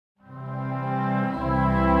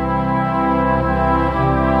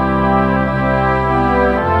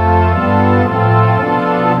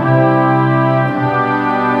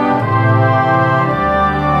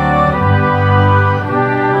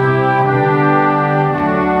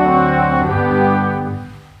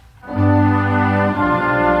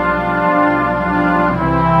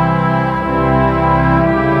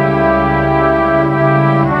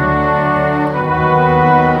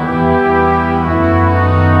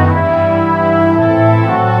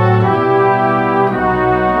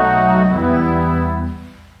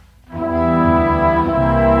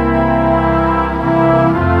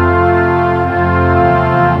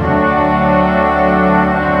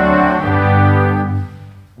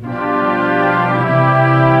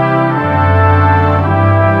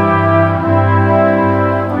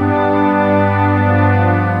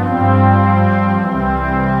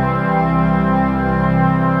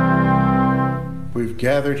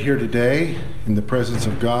gathered here today in the presence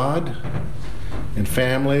of God and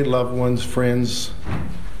family, loved ones, friends,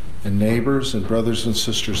 and neighbors and brothers and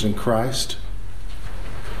sisters in Christ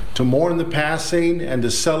to mourn the passing and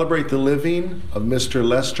to celebrate the living of Mr.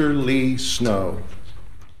 Lester Lee Snow,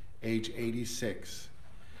 age 86.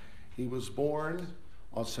 He was born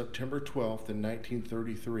on September 12th in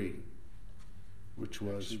 1933, which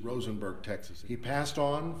was Rosenberg, Texas. He passed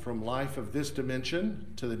on from life of this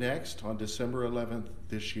dimension to the next on December 11th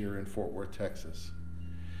this year in Fort Worth, Texas.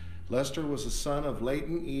 Lester was the son of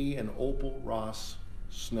Leighton E. and Opal Ross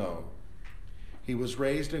Snow. He was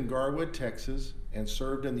raised in Garwood, Texas, and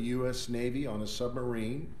served in the U.S. Navy on a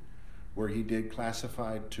submarine where he did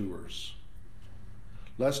classified tours.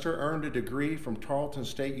 Lester earned a degree from Tarleton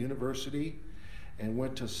State University and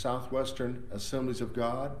went to Southwestern Assemblies of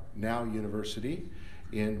God, now University,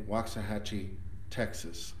 in Waxahachie,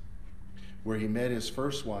 Texas, where he met his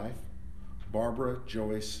first wife, Barbara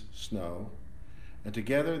Joyce Snow, and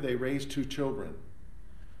together they raised 2 children.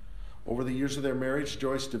 Over the years of their marriage,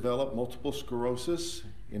 Joyce developed multiple sclerosis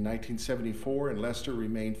in 1974, and Lester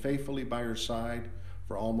remained faithfully by her side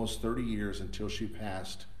for almost 30 years until she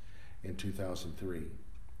passed in 2003.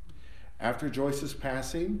 After Joyce's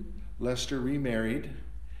passing, Lester remarried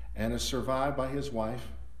and is survived by his wife,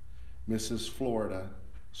 Mrs. Florida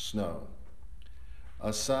Snow,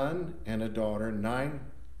 a son and a daughter, 9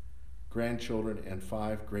 grandchildren, and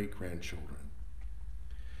 5 great-grandchildren.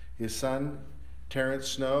 His son, Terrence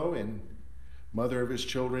Snow, and mother of his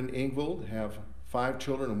children, Ingvild, have 5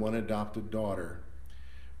 children and 1 adopted daughter,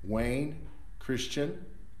 Wayne, Christian,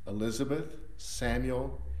 Elizabeth,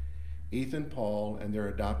 Samuel, Ethan Paul, and their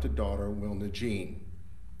adopted daughter, Wilna Jean.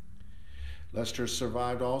 Lester is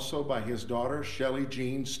survived also by his daughter, Shelley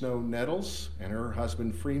Jean Snow Nettles, and her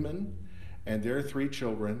husband, Freeman, and their 3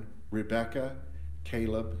 children, Rebecca,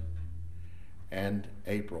 Caleb, and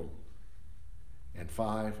April, and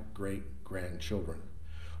 5 great-grandchildren.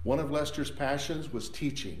 One of Lester's passions was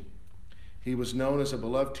teaching. He was known as a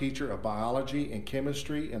beloved teacher of biology and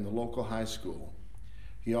chemistry in the local high school.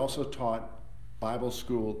 He also taught Bible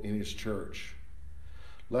school in his church.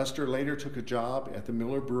 Lester later took a job at the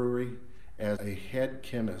Miller Brewery as a head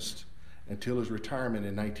chemist until his retirement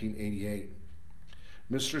in 1988.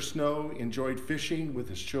 Mr. Snow enjoyed fishing with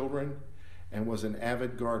his children and was an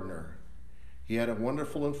avid gardener. He had a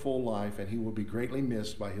wonderful and full life, and he will be greatly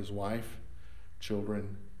missed by his wife,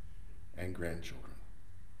 children, and grandchildren.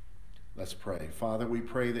 Let's pray. Father, we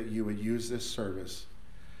pray that you would use this service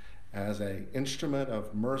as an instrument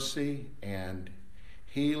of mercy and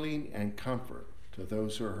healing and comfort to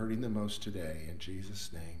those who are hurting the most today. In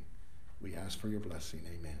Jesus' name, we ask for your blessing.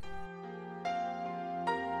 Amen.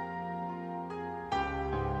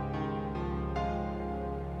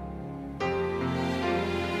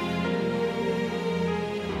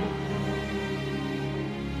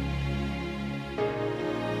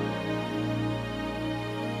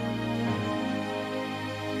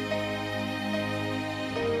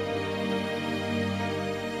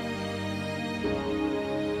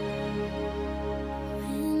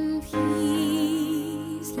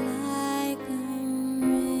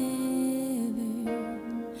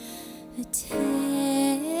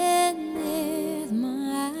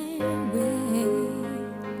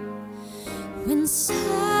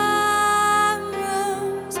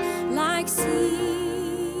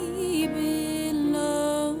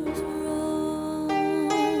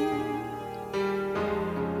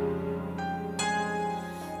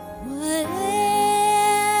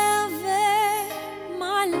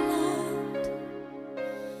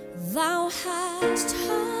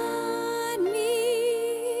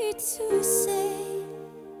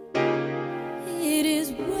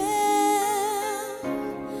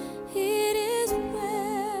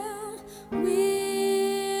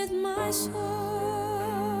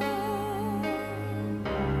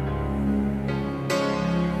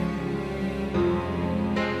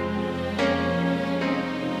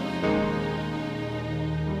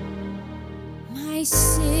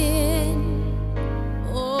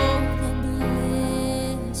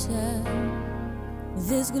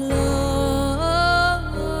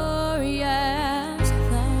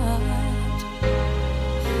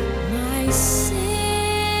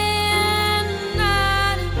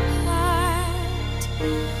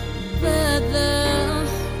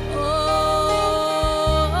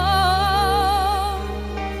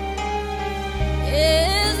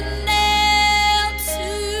 Is nailed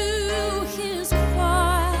to his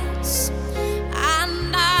cross.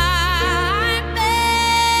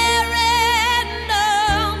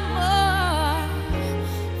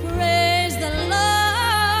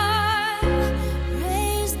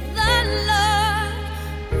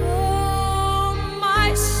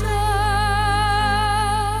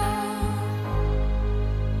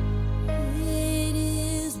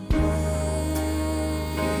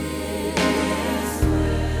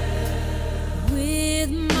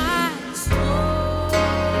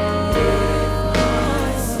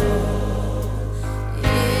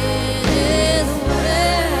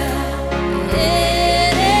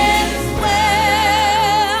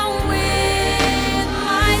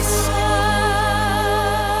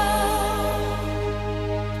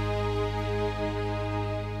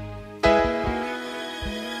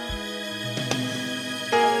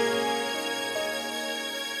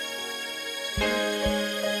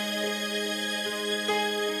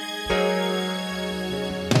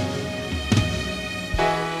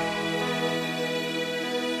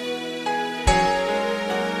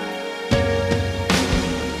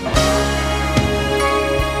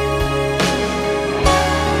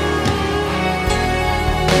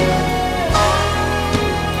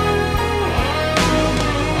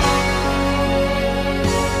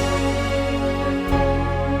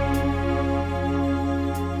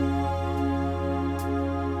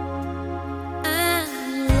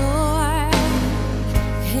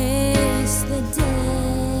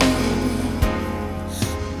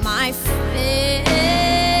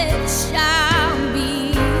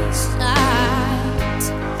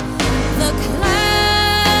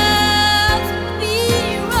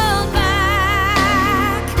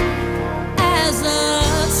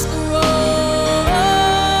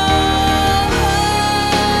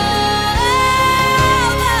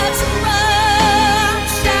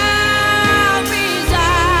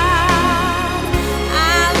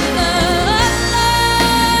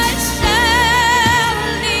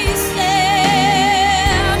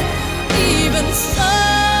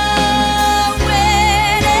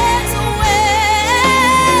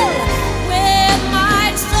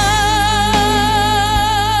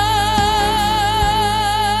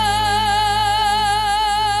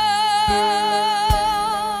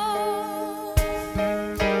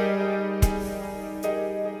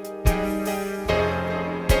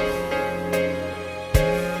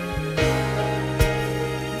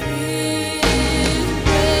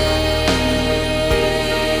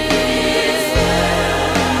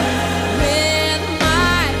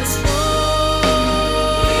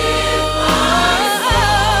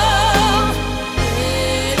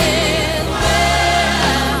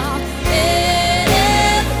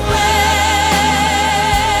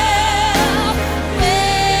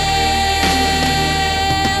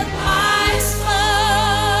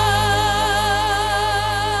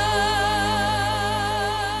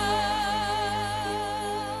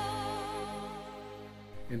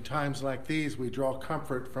 times like these, we draw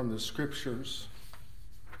comfort from the scriptures.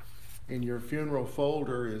 In your funeral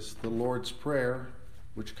folder is the Lord's Prayer,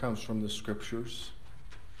 which comes from the scriptures.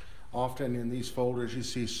 Often in these folders you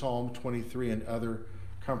see Psalm 23 and other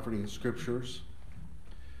comforting scriptures.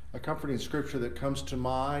 A comforting scripture that comes to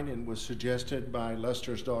mind and was suggested by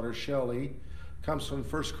Lester's daughter Shelley comes from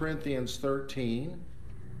 1 Corinthians 13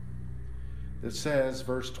 that says,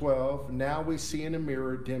 verse 12, "Now we see in a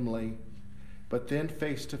mirror dimly, but then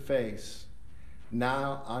face to face.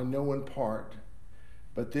 Now I know in part,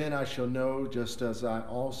 but then I shall know just as I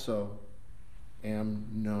also am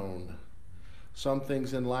known." Some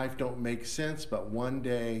things in life don't make sense, but one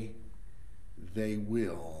day they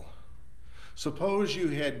will. Suppose you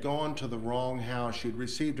had gone to the wrong house, you'd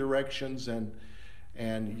received directions and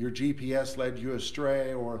your GPS led you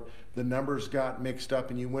astray, or the numbers got mixed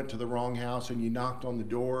up and you went to the wrong house and you knocked on the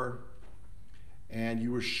door and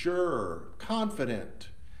you were sure, confident,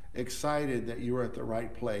 excited that you were at the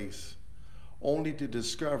right place, only to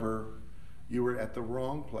discover you were at the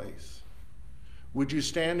wrong place. Would you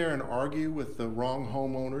stand there and argue with the wrong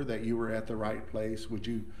homeowner that you were at the right place? Would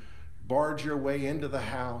you barge your way into the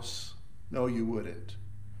house? No, you wouldn't.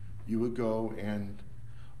 You would go and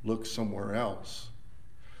look somewhere else.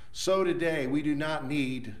 So today, we do not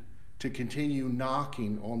need to continue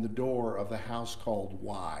knocking on the door of the house called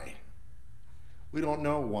why. We don't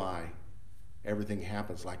know why everything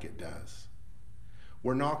happens like it does.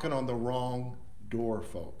 We're knocking on the wrong door,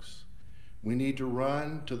 folks. We need to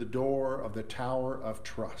run to the door of the tower of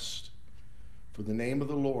trust. For the name of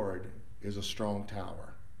the Lord is a strong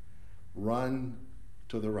tower. Run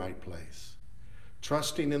to the right place.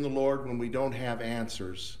 Trusting in the Lord when we don't have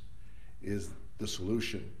answers is the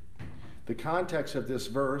solution. The context of this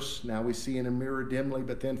verse, now we see in a mirror dimly,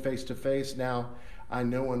 but then face to face. Now I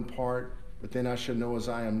know in part, but then I shall know as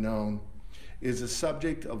I am known, is a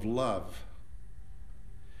subject of love.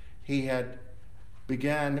 He had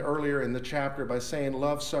began earlier in the chapter by saying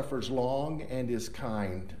love suffers long and is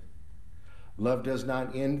kind. Love does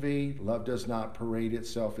not envy. Love does not parade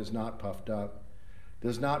itself, is not puffed up,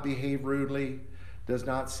 does not behave rudely, does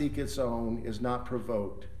not seek its own, is not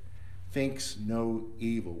provoked, thinks no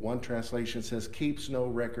evil. One translation says keeps no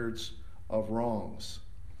records of wrongs,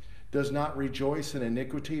 does not rejoice in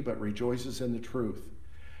iniquity, but rejoices in the truth,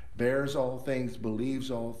 bears all things, believes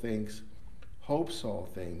all things, hopes all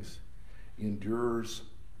things, endures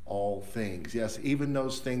all things. Yes, even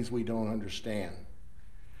those things we don't understand.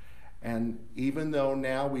 And even though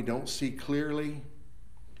now we don't see clearly,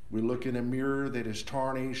 we look in a mirror that is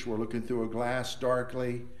tarnished, we're looking through a glass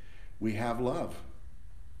darkly, we have love.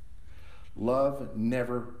 Love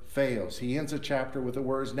never fails. He ends the chapter with the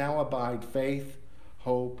words, "Now abide faith,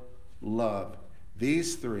 hope, love."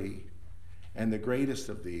 These three, and the greatest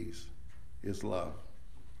of these is love.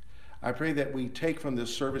 I pray that we take from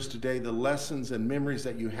this service today the lessons and memories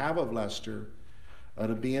that you have of Lester,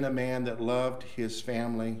 of being a man that loved his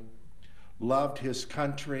family, loved his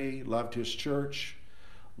country, loved his church,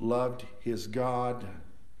 loved his God,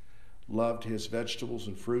 loved his vegetables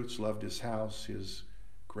and fruits, loved his house, his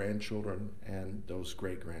grandchildren, and those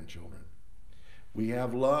great-grandchildren. We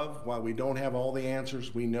have love. While we don't have all the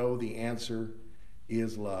answers, we know the answer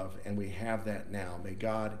is love, and we have that now. May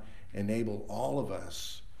God enable all of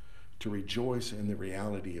us to rejoice in the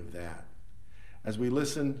reality of that. As we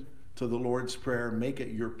listen to the Lord's Prayer, make it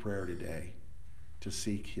your prayer today to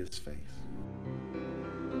seek his face.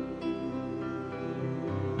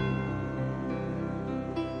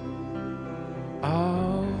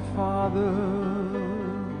 Our Father,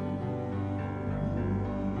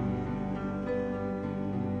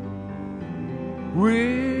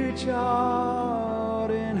 which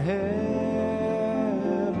art in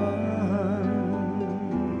heaven,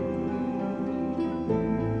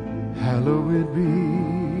 hallowed be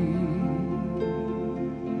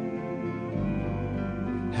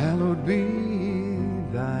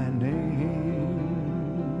thy name.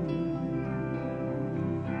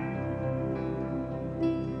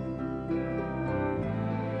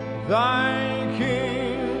 Thy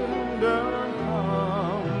kingdom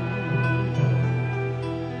come,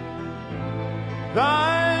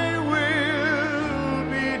 thy will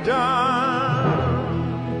be done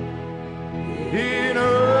in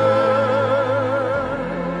earth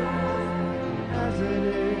as it is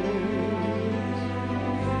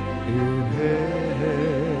in heaven.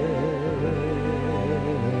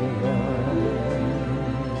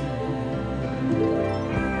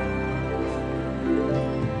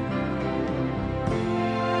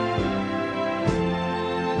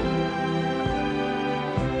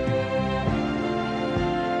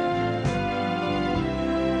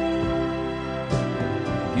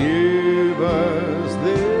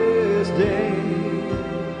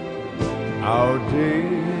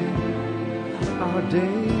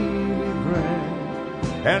 daily bread,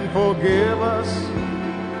 and forgive us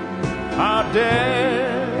our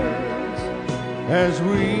debts as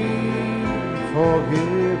we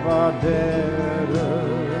forgive our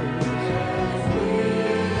debtors.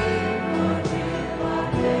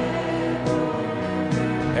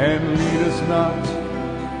 And lead us not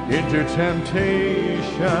into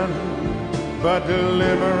temptation, but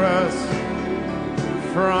deliver us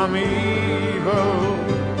from evil.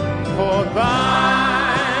 For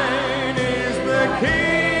thine is the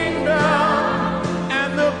kingdom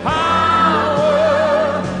and the power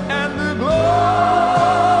and the glory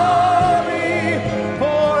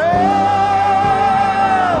forever.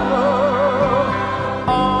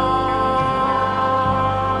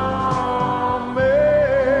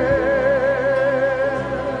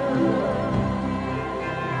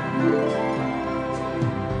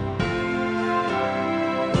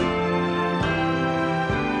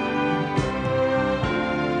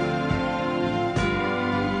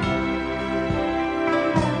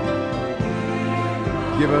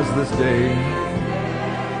 Give us this day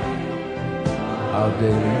our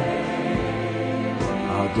daily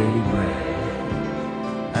bread,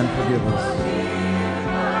 and forgive us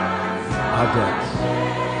our debts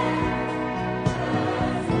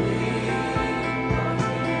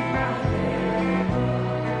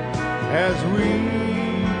as we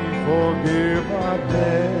forgive our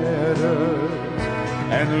debtors,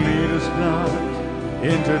 and lead us not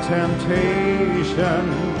into temptation,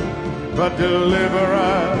 but deliver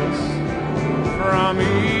us from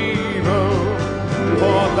evil.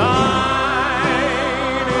 For thine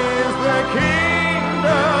is the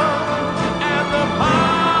kingdom and the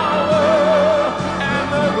power and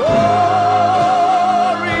the glory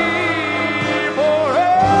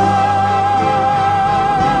forever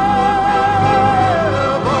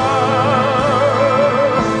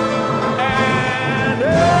and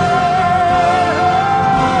ever.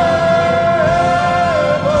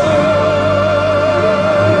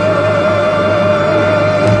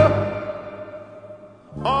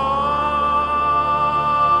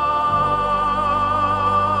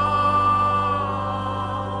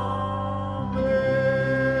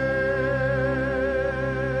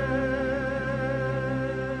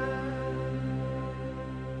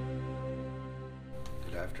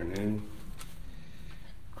 Afternoon.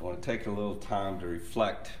 I want to take a little time to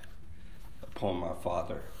reflect upon my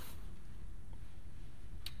father.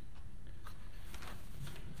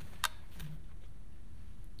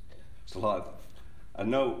 It's a lot. I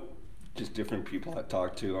know just different people I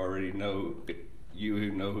talk to already know, you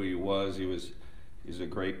who know who he was. He's a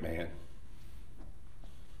great man.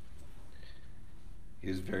 He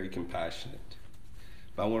was very compassionate.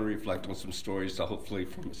 But I want to reflect on some stories, so hopefully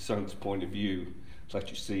from his son's point of view, let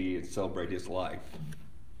you see and celebrate his life,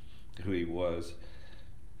 who he was.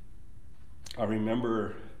 I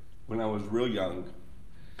remember when I was real young,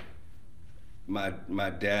 my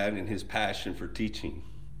dad and his passion for teaching.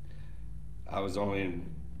 I was only in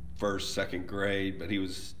first, second grade, but he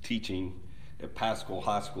was teaching at Pascal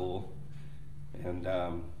High School, and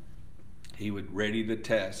he would ready the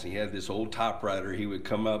test. He had this old typewriter. He would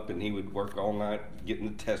come up and he would work all night getting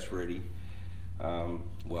the test ready.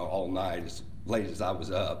 Well, all night, as late as I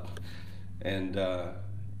was up. And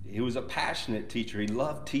he was a passionate teacher. He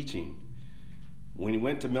loved teaching. When he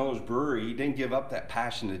went to Miller's Brewery, he didn't give up that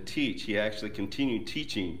passion to teach. He actually continued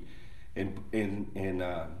teaching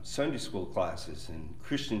in Sunday school classes in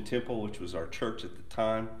Christian Temple, which was our church at the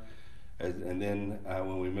time. And then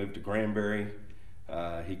when we moved to Granbury,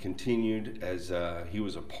 he continued as he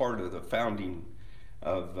was a part of the founding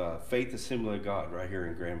of Faith Assembly of God right here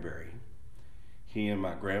in Granbury. He and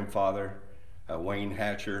my grandfather, Wayne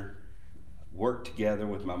Hatcher, worked together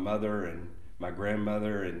with my mother and my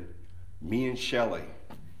grandmother, and me and Shelley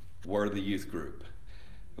were the youth group.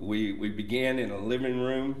 We began in a living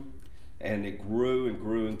room, and it grew and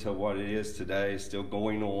grew until what it is today, still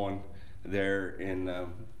going on there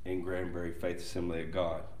in Granbury Faith Assembly of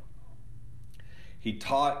God. He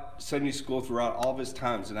taught Sunday school throughout all of his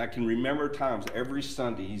times, and I can remember times every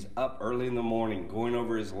Sunday he's up early in the morning going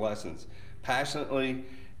over his lessons, passionately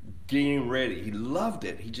getting ready. He loved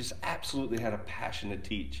it. He just absolutely had a passion to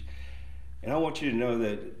teach. And I want you to know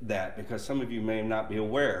that because some of you may not be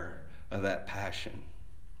aware of that passion.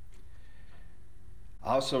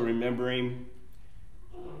 I also remember him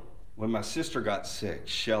when my sister got sick,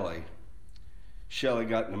 Shelley. Shelley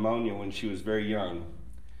got pneumonia when she was very young.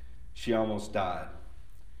 She almost died.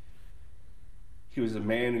 He was a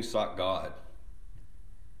man who sought God.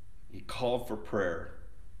 He called for prayer.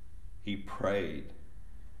 He prayed.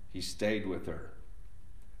 He stayed with her.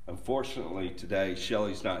 Unfortunately, today,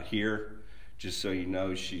 Shelley's not here. Just so you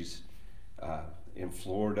know, she's in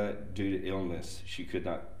Florida due to illness. She could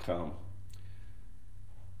not come.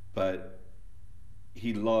 But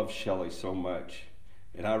he loved Shelley so much.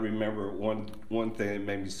 And I remember one thing that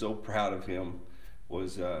made me so proud of him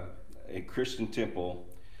was a Christian temple.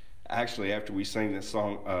 Actually, after we sang this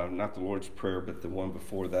song, not the Lord's Prayer, but the one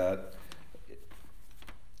before that,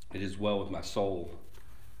 It Is Well With My Soul,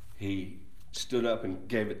 he stood up and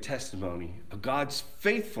gave a testimony of God's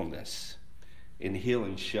faithfulness in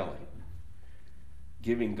healing Shelley,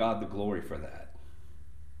 giving God the glory for that.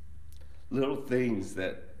 Little things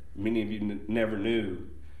that many of you never knew,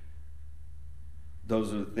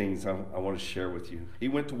 those are the things I want to share with you. He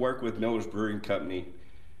went to work with Miller's Brewing Company,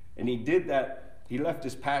 and he did that. He left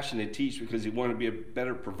his passion to teach because he wanted to be a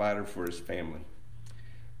better provider for his family.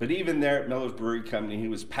 But even there at Miller's Brewing Company, he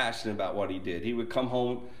was passionate about what he did. He would come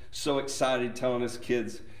home so excited, telling his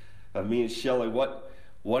kids, me and Shelley,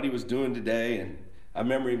 what he was doing today. And I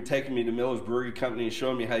remember him taking me to Miller's Brewing Company and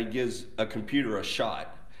showing me how he gives a computer a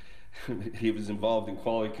shot. He was involved in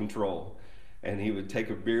quality control. And he would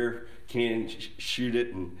take a beer can, shoot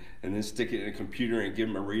it, and then stick it in a computer and give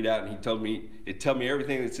him a readout. And it'd tell me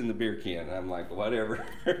everything that's in the beer can. And I'm like, whatever.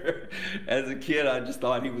 As a kid, I just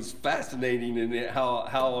thought he was fascinating and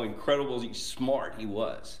how incredibly smart he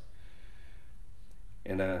was.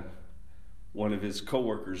 And one of his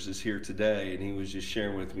coworkers is here today, and he was just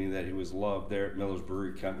sharing with me that he was loved there at Miller's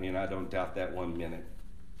Brewery Company, and I don't doubt that one minute.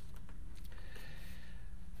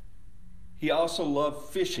 He also loved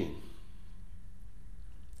fishing.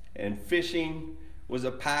 And fishing was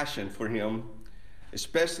a passion for him,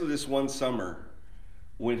 especially this one summer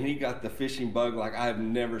when he got the fishing bug like I've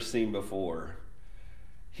never seen before.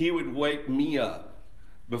 He would wake me up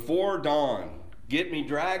before dawn, get me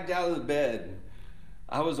dragged out of the bed.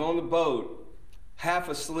 I was on the boat, half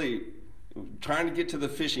asleep, trying to get to the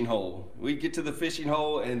fishing hole. We'd get to the fishing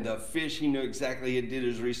hole, and the fish, he knew exactly, he did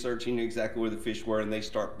his research, he knew exactly where the fish were, and they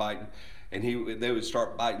start biting. And they would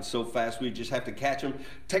start biting so fast, we'd just have to catch them,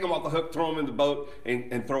 take them off the hook, throw them in the boat,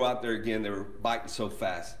 and throw out there again. They were biting so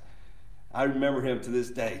fast. I remember him to this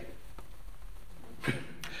day,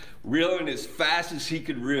 reeling as fast as he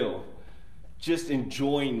could reel, just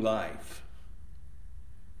enjoying life.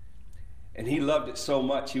 And he loved it so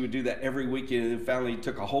much, he would do that every weekend, and then finally he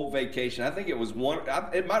took a whole vacation. I think it was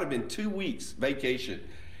it might have been 2 weeks vacation.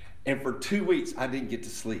 And for 2 weeks, I didn't get to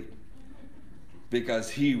sleep, because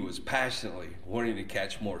he was passionately wanting to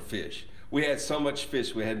catch more fish. We had so much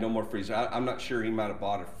fish, we had no more freezer. I'm not sure, he might have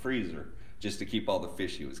bought a freezer just to keep all the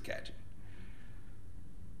fish he was catching.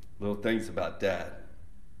 Little things about Dad.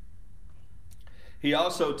 He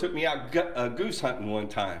also took me out goose hunting one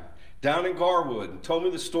time, down in Garwood, and told me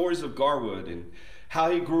the stories of Garwood and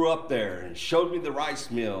how he grew up there, and showed me the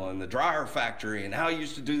rice mill and the dryer factory and how he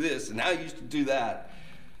used to do this and how he used to do that.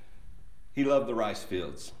 He loved the rice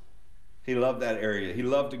fields. He loved that area. He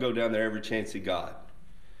loved to go down there every chance he got.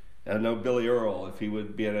 And I know Billy Earl, if he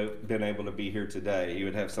would have been able to be here today, he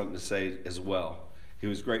would have something to say as well. He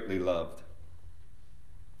was greatly loved.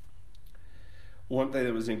 One thing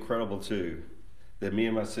that was incredible too, that me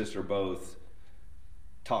and my sister both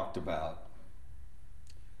talked about,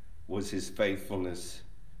 was his faithfulness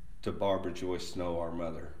to Barbara Joyce Snow, our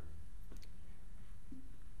mother.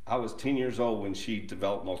 I was 10 years old when she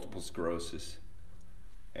developed multiple sclerosis.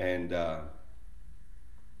 And I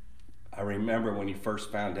remember when he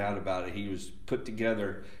first found out about it,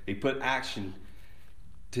 he put action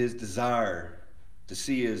to his desire to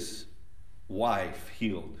see his wife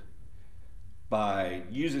healed. By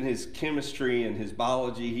using his chemistry and his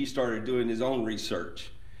biology, he started doing his own research,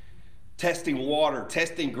 testing water,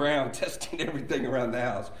 testing ground, testing everything around the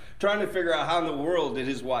house, trying to figure out how in the world did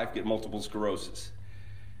his wife get multiple sclerosis.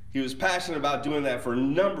 He was passionate about doing that for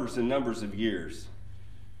numbers and numbers of years.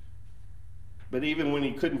 But even when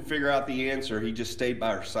he couldn't figure out the answer, he just stayed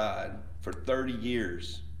by her side for 30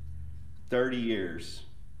 years. 30 years,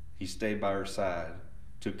 he stayed by her side,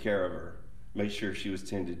 took care of her, made sure she was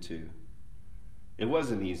tended to. It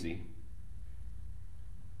wasn't easy.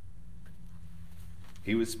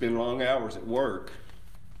 He would spend long hours at work.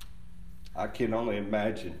 I can only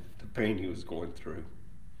imagine the pain he was going through,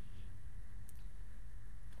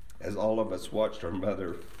 as all of us watched our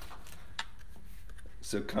mother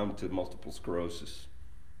succumb to multiple sclerosis.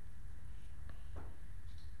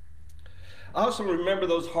 I also remember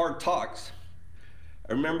those hard talks.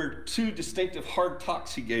 I remember 2 distinctive hard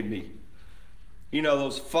talks he gave me. You know,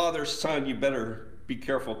 those father-son, you better be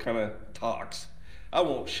careful kind of talks. I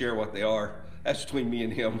won't share what they are. That's between me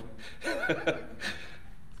and him.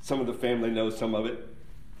 Some of the family knows some of it.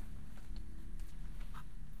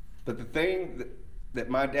 But the thing that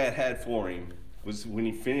my dad had for him was when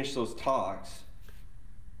he finished those talks,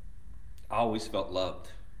 I always felt loved.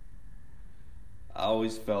 I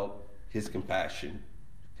always felt his compassion,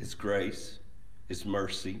 his grace, his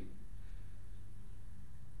mercy.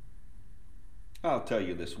 I'll tell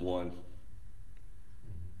you this one.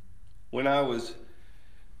 When I was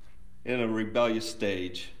in a rebellious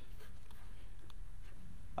stage,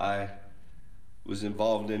 I was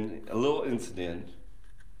involved in a little incident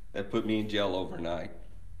that put me in jail overnight.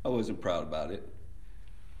 I wasn't proud about it.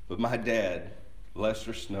 But my dad,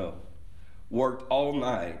 Lester Snow, worked all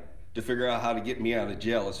night to figure out how to get me out of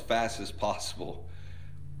jail as fast as possible.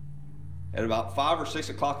 At about 5 or 6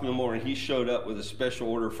 o'clock in the morning, he showed up with a special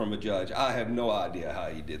order from a judge. I have no idea how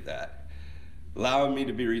he did that, allowing me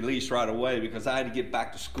to be released right away because I had to get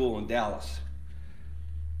back to school in Dallas.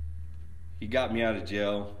 He got me out of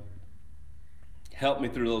jail, helped me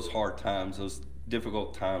through those hard times, those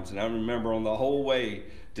difficult times. And I remember on the whole way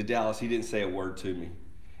to Dallas, he didn't say a word to me.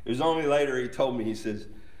 It was only later he told me, he says,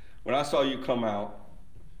 when I saw you come out,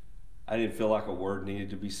 I didn't feel like a word needed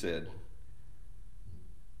to be said.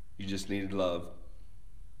 You just needed love.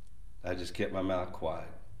 I just kept my mouth quiet.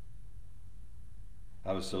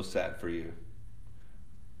 I was so sad for you.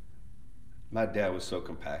 My dad was so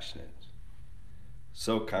compassionate,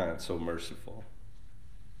 so kind, so merciful.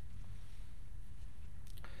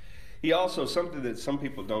 He also, something that some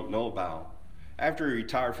people don't know about, after he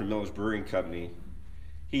retired from Miller's Brewing Company,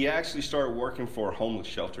 he actually started working for a homeless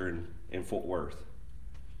shelter in Fort Worth.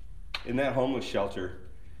 In that homeless shelter,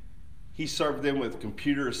 he served them with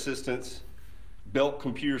computer assistance, built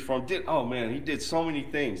computers for them. He did so many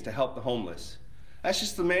things to help the homeless. That's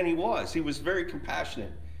just the man he was. He was very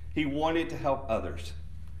compassionate. He wanted to help others.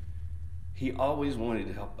 He always wanted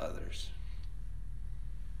to help others.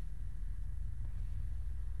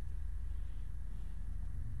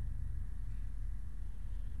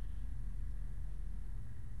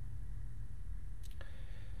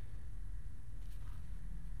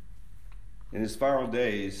 In his final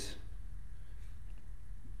days,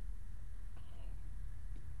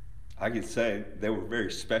 I could say they were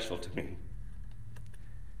very special to me.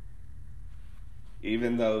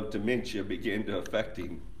 Even though dementia began to affect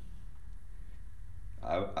him,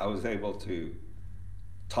 I was able to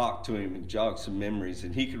talk to him and jog some memories,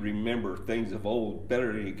 and he could remember things of old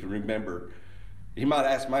better than he could remember. He might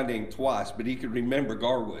ask my name twice, but he could remember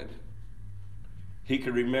Garwood. He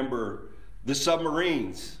could remember the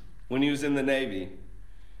submarines when he was in the Navy. In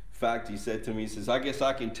fact, he said to me, he says, I guess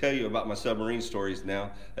I can tell you about my submarine stories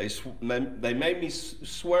now. They made me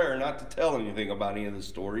swear not to tell anything about any of the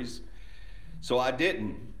stories. So I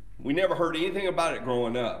didn't. We never heard anything about it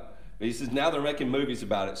growing up. But he says, now they're making movies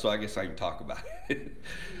about it, so I guess I can talk about it.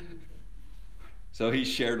 So he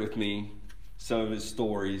shared with me some of his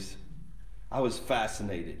stories. I was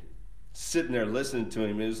fascinated, sitting there listening to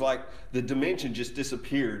him. It was like the dimension just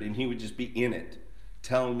disappeared, and he would just be in it,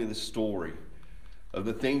 telling me the story of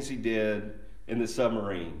the things he did in the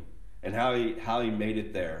submarine and how he made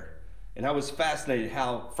it there. And I was fascinated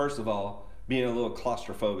how, first of all, being a little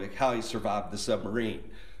claustrophobic, how he survived the submarine.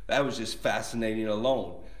 That was just fascinating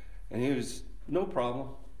alone. And he was, no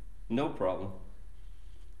problem.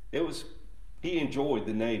 He enjoyed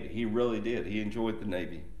the Navy. He really did. He enjoyed the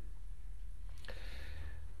Navy.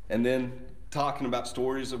 And then talking about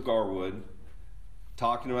stories of Garwood,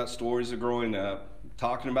 talking about stories of growing up,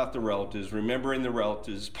 talking about the relatives, remembering the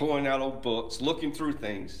relatives, pulling out old books, looking through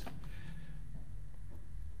things.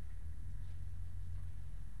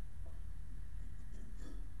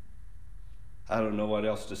 I don't know what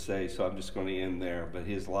else to say, so I'm just going to end there, but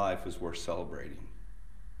his life was worth celebrating.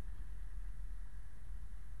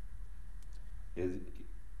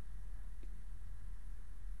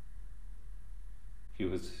 He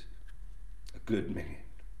was a good man.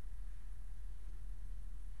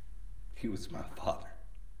 He was my father.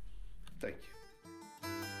 Thank you.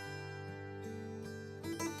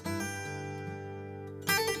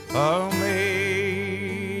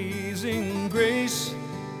 Amazing grace,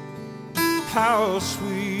 how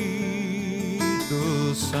sweet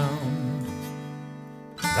the sound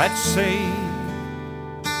that saved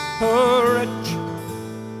a wretch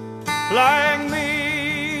like me.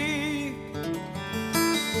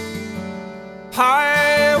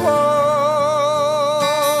 I was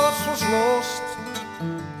lost,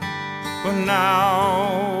 but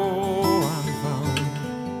now I'm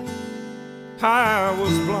found. I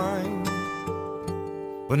was blind,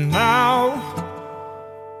 but now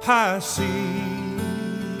I see.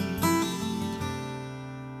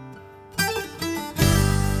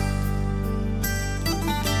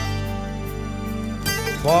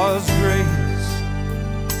 'Twas grace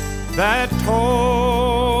that taught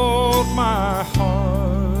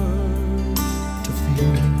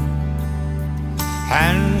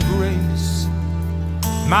and grace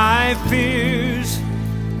my fears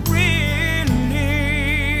relieve.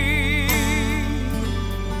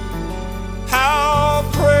 How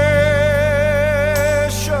precious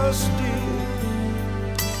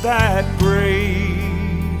did that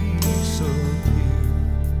grace appear.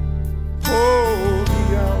 Oh,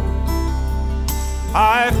 the hour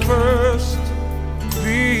I first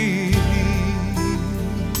believed.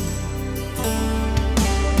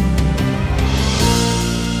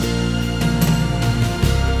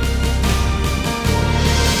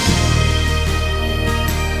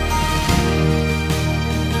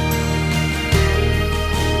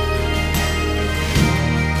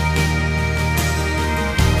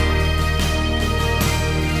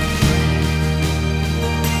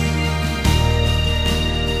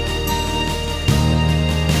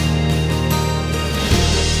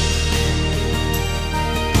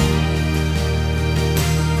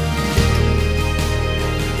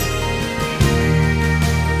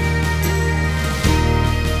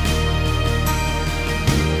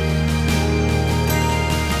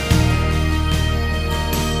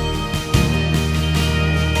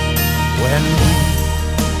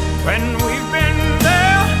 When we've been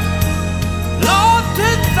there, Lord,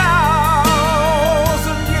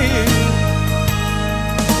 10,000 years,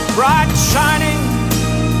 bright shining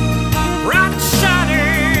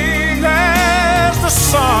as the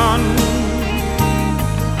sun.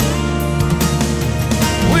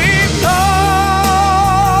 We've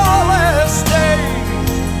always stayed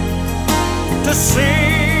to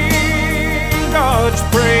sing God's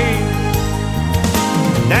praise.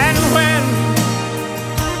 And when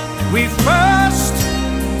we first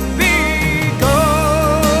begun,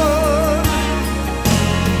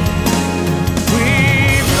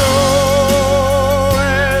 we've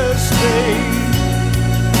always stayed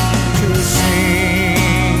to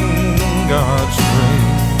sing God's praise.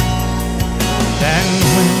 And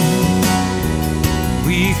when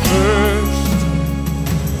we first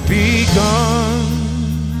begun,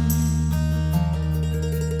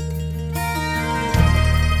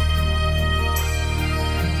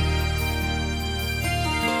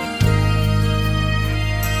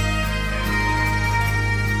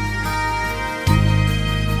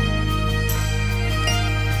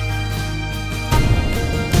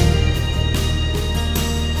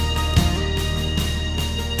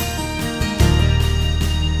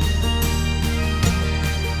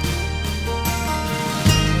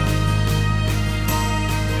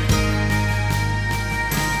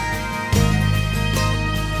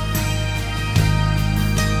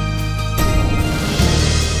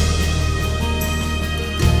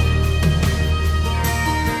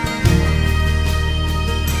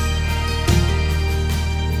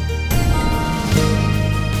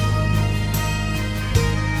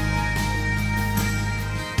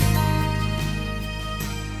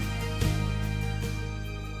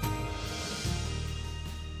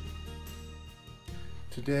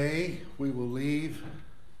 today we will leave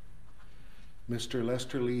Mr.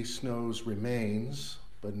 Lester Lee Snow's remains,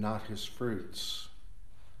 but not his fruits.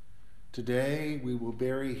 Today we will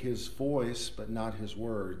bury his voice, but not his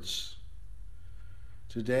words.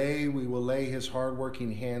 Today we will lay his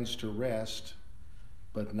hard-working hands to rest,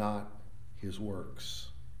 but not his works.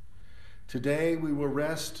 Today we will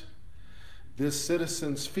rest this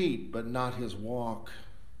citizen's feet, but not his walk.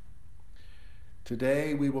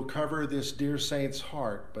 Today we will cover this dear saint's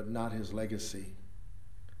heart, but not his legacy.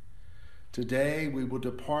 Today we will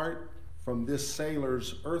depart from this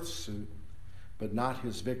sailor's earth suit, but not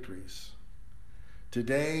his victories.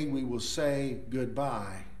 Today we will say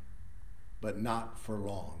goodbye, but not for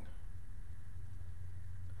long.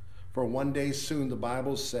 For one day soon the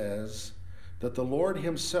Bible says that the Lord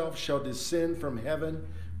himself shall descend from heaven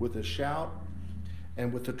with a shout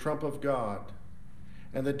and with the trump of God.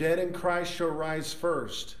 And the dead in Christ shall rise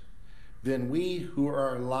first. Then we who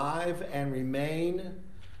are alive and remain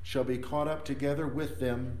shall be caught up together with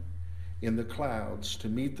them in the clouds to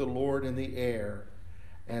meet the Lord in the air.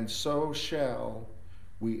 And so shall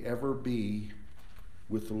we ever be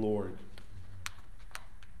with the Lord.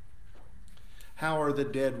 How are the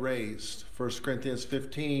dead raised? 1 Corinthians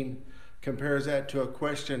 15 compares that to a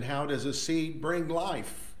question, how does a seed bring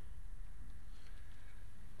life?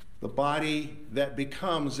 The body that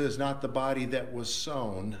becomes is not the body that was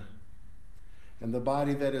sown, and the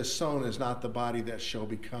body that is sown is not the body that shall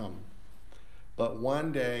become. But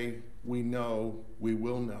one day we know, we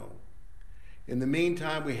will know. In the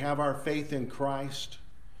meantime, we have our faith in Christ,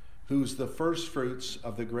 who's the first fruits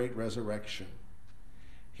of the great resurrection.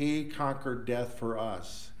 He conquered death for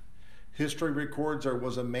us. History records there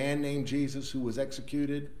was a man named Jesus who was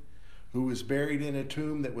executed, who was buried in a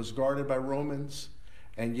tomb that was guarded by Romans,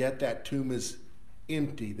 and yet that tomb is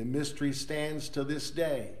empty. The mystery stands to this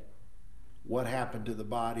day. What happened to the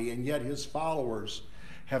body? And yet his followers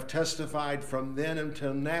have testified from then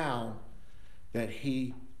until now that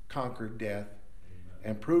he conquered death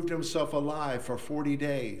and proved himself alive for 40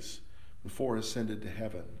 days before ascended to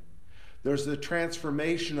heaven. There's the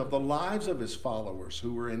transformation of the lives of his followers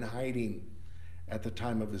who were in hiding at the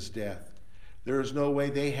time of his death. There is no way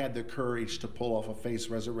they had the courage to pull off a face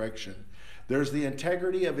resurrection. There's the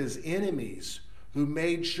integrity of his enemies who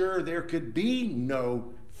made sure there could be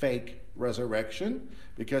no fake resurrection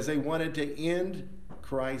because they wanted to end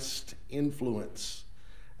Christ's influence.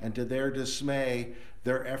 And to their dismay,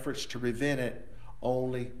 their efforts to prevent it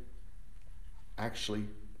only actually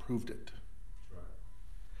proved it.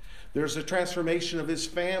 There's a transformation of his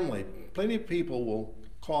family. Plenty of people will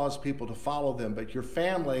cause people to follow them, but your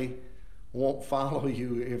family won't follow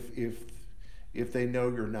you if they know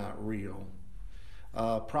you're not real.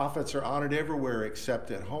 Prophets are honored everywhere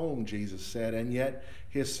except at home, Jesus said, and yet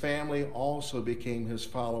his family also became his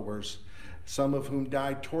followers, some of whom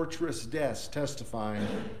died torturous deaths, testifying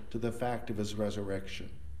to the fact of his resurrection.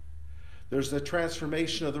 There's the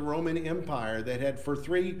transformation of the Roman Empire that had for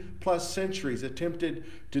 3+ centuries attempted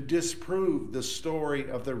to disprove the story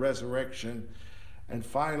of the resurrection, and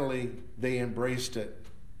finally they embraced it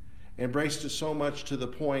so much to the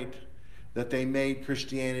point that they made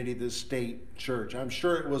Christianity the state church. I'm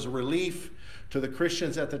sure it was a relief to the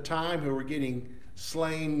Christians at the time who were getting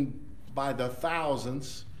slain by the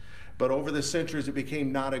thousands, but over the centuries it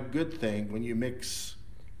became not a good thing when you mix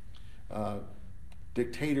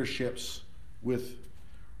dictatorships with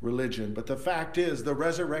religion. But the fact is, the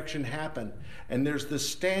resurrection happened, and there's the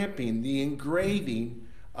stamping, the engraving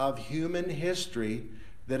of human history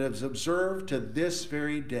that is observed to this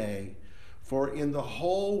very day. For in the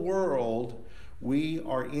whole world, we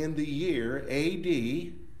are in the year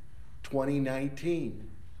AD 2019.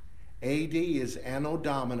 AD is Anno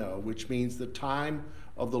Domino, which means the time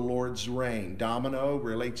of the Lord's reign. Domino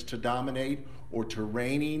relates to dominate or to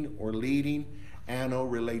reigning or leading. Anno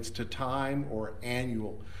relates to time or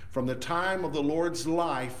annual. From the time of the Lord's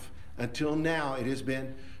life until now, it has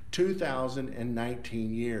been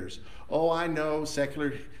 2019 years. Oh, I know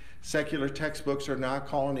secular textbooks are now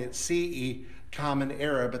calling it CE, Common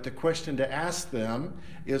Era, but the question to ask them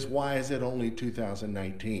is, why is it only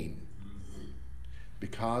 2019?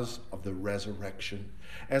 Because of the resurrection.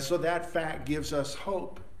 And so that fact gives us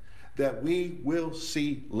hope that we will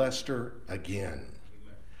see Lester again.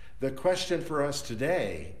 The question for us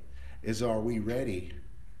today is, are we ready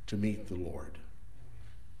to meet the Lord?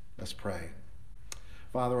 Let's pray.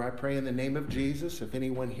 Father, I pray in the name of Jesus, if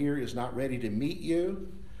anyone here is not ready to meet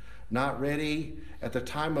you, not ready at the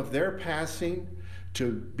time of their passing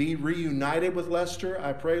to be reunited with Lester,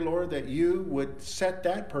 I pray, Lord, that you would set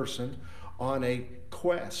that person on a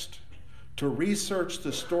quest to research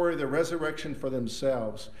the story of the resurrection for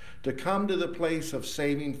themselves, to come to the place of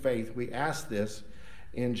saving faith. We ask this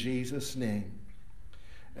in Jesus' name.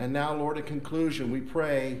 And now, Lord, in conclusion, we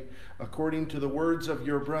pray according to the words of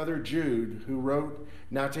your brother Jude, who wrote,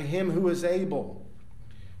 "Now to him who is able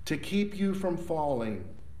to keep you from falling,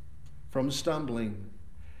 from stumbling,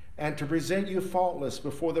 and to present you faultless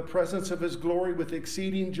before the presence of his glory with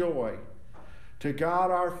exceeding joy, to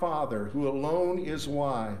God our Father, who alone is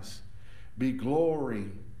wise, be glory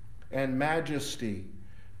and majesty,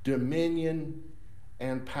 dominion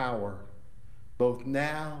and power, both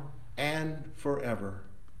now and forever.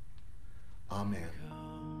 Amen."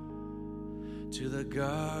 To the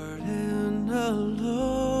garden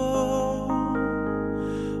alone,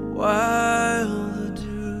 while the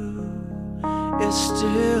dew is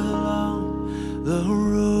still on the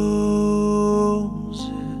roses,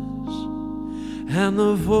 and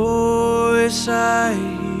the voice I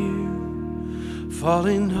hear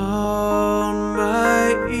falling on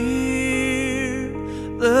my ear,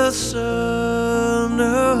 the Son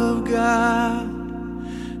of God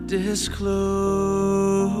discloses,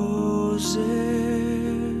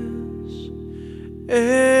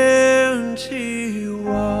 and he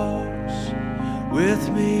walks with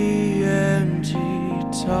me, and he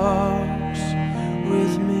talks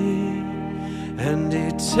with me, and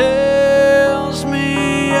he tells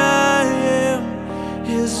me I am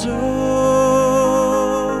his own,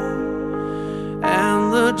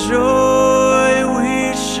 and the joy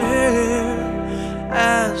we share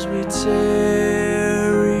as we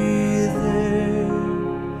tarry there,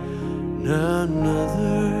 none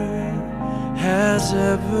other has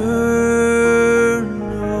ever known.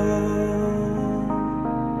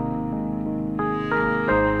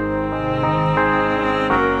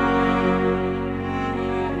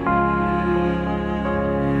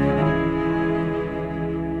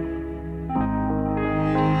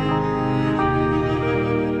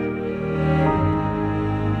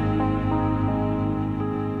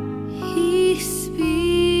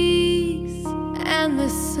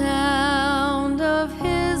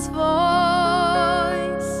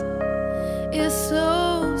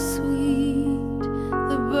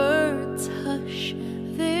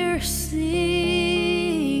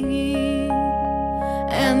 singing,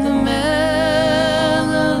 and the melody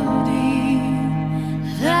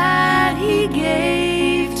that he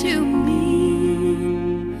gave to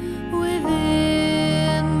me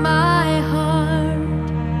within my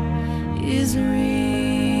heart is ringing,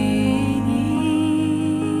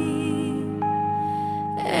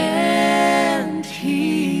 and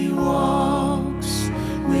he walks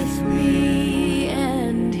with me,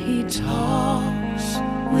 and he talks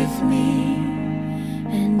with me,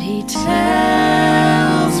 and he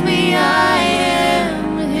tells me I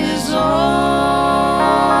am his own,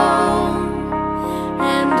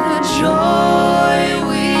 and the joy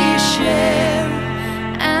we share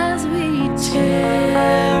as we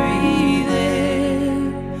tarry there,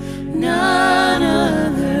 none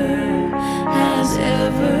other has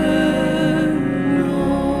ever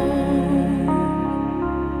known.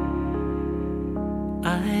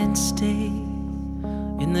 I'd stay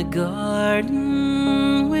in the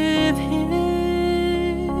garden with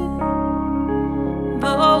him,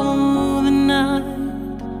 though the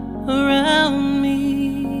night around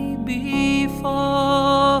me be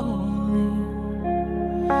falling,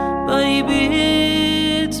 but he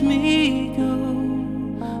bids me go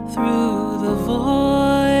through the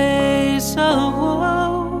voice of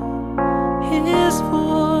woe. His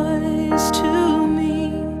voice to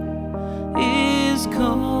me is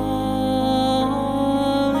calling,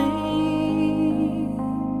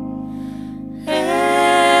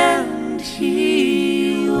 and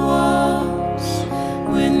he walks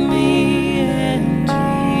with me, and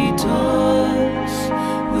he talks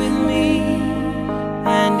with me,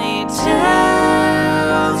 and he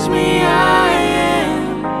tells me I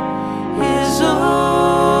am his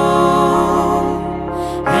own,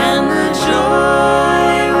 and the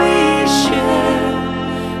joy we share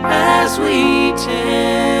as we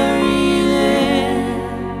tarry there,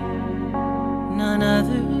 none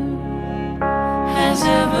other has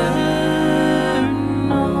ever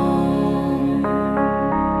known,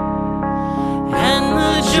 and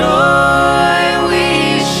the joy we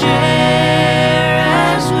share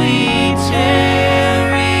as we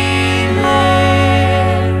tarry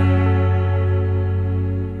there,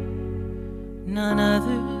 none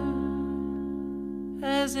other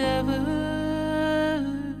has ever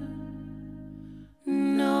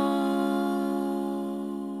known.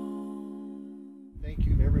 Thank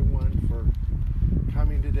you, everyone, for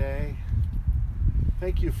coming today.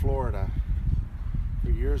 Thank you, Florida, for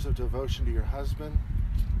years of devotion to your husband,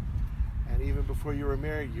 and even before you were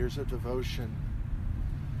married, years of devotion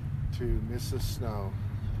to Mrs. Snow.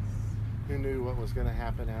 Who knew what was going to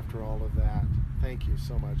happen after all of that? Thank you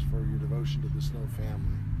so much for your devotion to the Snow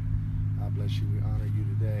family. God bless you. We honor you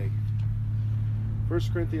today.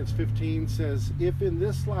 1 Corinthians 15 says, "If in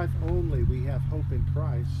this life only we have hope in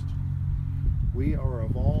Christ, we are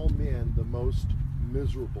of all men the most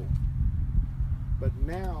miserable. But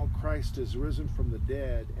now Christ is risen from the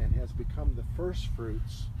dead and has become the first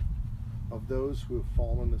fruits of those who have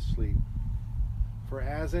fallen asleep. For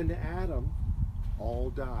as in Adam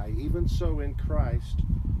all die, even so in Christ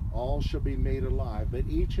all shall be made alive, but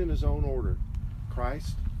each in his own order.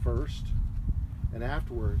 Christ first, and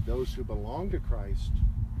afterward those who belong to Christ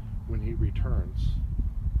when he returns.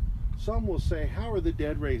 Some will say, how are the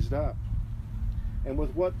dead raised up? And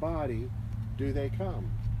with what body do they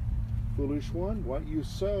come? Foolish one, what you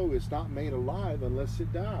sow is not made alive unless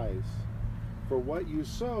it dies. For what you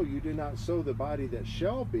sow, you do not sow the body that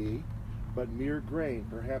shall be, but mere grain,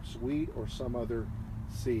 perhaps wheat or some other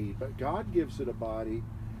seed. But God gives it a body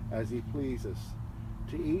as he pleases.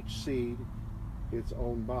 To each seed its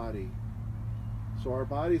own body. So our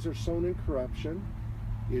bodies are sown in corruption.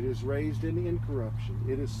 It is raised in incorruption.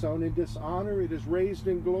 It is sown in dishonor. It is raised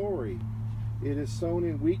in glory. It is sown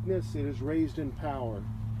in weakness. It is raised in power.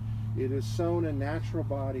 It is sown a natural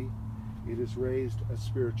body. It is raised a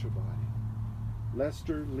spiritual body.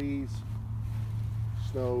 Lester Lee's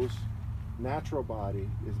Snow's natural body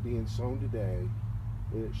is being sown today.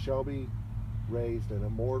 It shall be raised an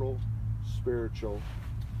immortal, spiritual,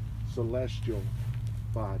 celestial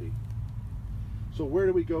body. So where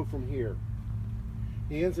do we go from here?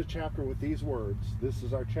 He ends the chapter with these words. This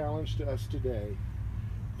is our challenge to us today.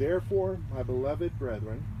 Therefore, my beloved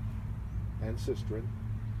brethren and sistren,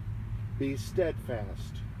 be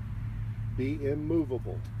steadfast, be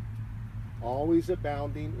immovable, always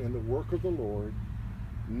abounding in the work of the Lord,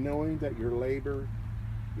 knowing that your labor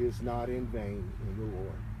is not in vain in the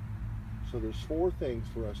Lord. So there's 4 things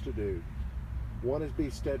for us to do. One is be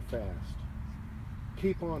steadfast.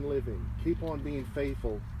 Keep on living. Keep on being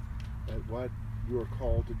faithful at what you are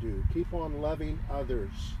called to do. Keep on loving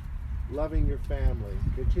others loving your family,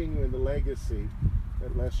 continuing the legacy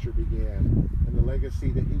that Lester began and the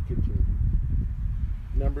legacy that he continued.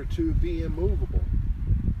 Number 2, be immovable.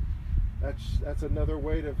 That's another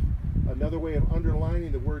way of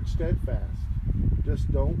underlining the word steadfast.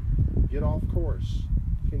 Just don't get off course.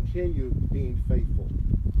 Continue being faithful.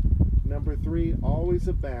 Number 3, always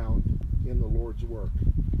abound in the Lord's work.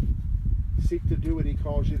 Seek to do what he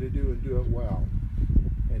calls you to do and do it well,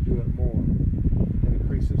 and do it more, and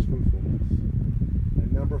increase its fruitfulness.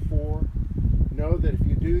 And number 4, know that if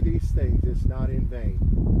you do these things, it's not in vain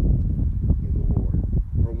in the Lord.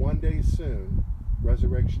 For one day soon,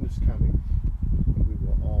 resurrection is coming, and we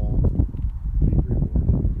will all be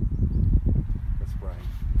rewarded. Let's pray.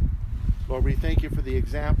 Lord, we thank you for the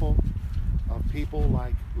example of people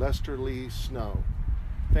like Lester Lee Snow.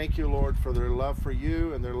 Thank you, Lord, for their love for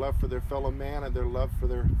you and their love for their fellow man and their love for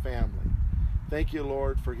their family. Thank you,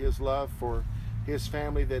 Lord, for his love for his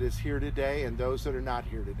family that is here today and those that are not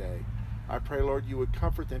here today. I pray, Lord, you would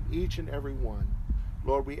comfort them, each and every one.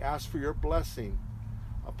 Lord, we ask for your blessing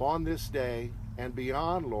upon this day and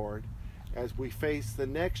beyond, Lord, as we face the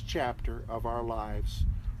next chapter of our lives.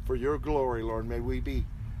 For your glory, Lord, may we be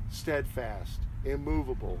steadfast,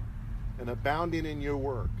 immovable, and abounding in your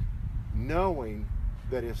work, knowing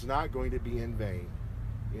that it's not going to be in vain.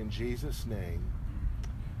 In Jesus' name,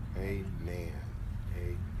 amen.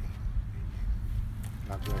 Amen.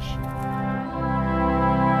 God bless you.